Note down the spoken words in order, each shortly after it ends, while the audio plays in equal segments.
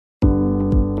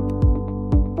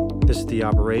This is the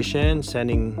operation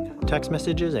sending text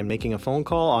messages and making a phone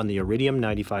call on the Iridium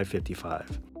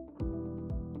 9555.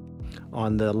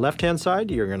 On the left-hand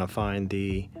side, you're going to find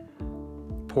the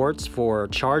ports for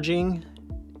charging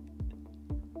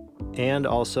and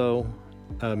also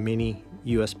a mini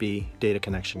USB data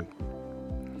connection.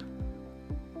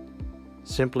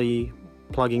 Simply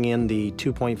plugging in the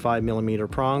 2.5mm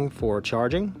prong for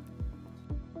charging.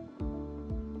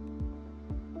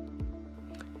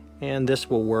 And this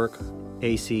will work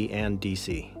AC and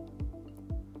DC.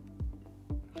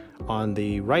 On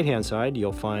the right hand side,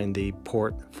 you'll find the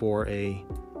port for a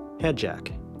head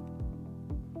jack.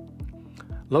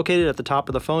 Located at the top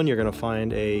of the phone, you're going to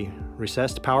find a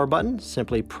recessed power button.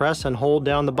 Simply press and hold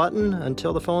down the button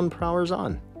until the phone powers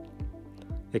on.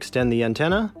 Extend the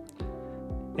antenna,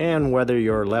 and whether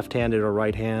you're left-handed or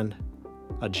right-hand,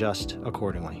 adjust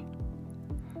accordingly.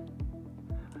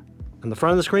 On the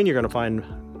front of the screen, you're going to find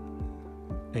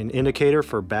an indicator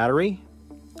for battery,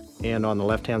 and on the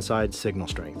left-hand side, signal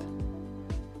strength.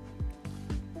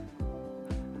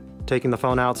 Taking the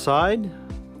phone outside,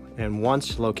 and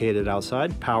once located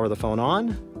outside, power the phone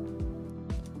on,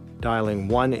 dialing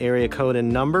one area code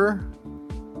and number,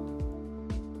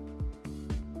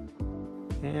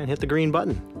 and hit the green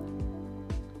button.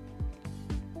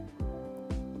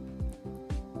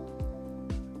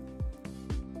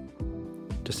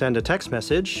 To send a text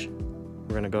message,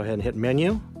 we're going to go ahead and hit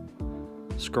Menu,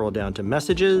 scroll down to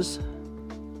Messages,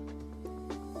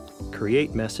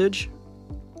 Create Message,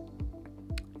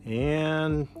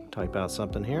 and type out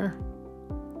something here,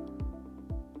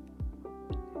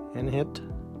 and hit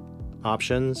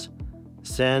Options,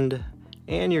 Send,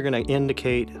 and you're going to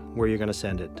indicate where you're going to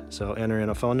send it. So enter in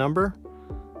a phone number,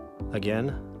 again,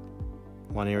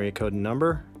 one area code and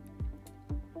number,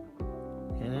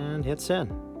 and hit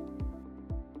Send.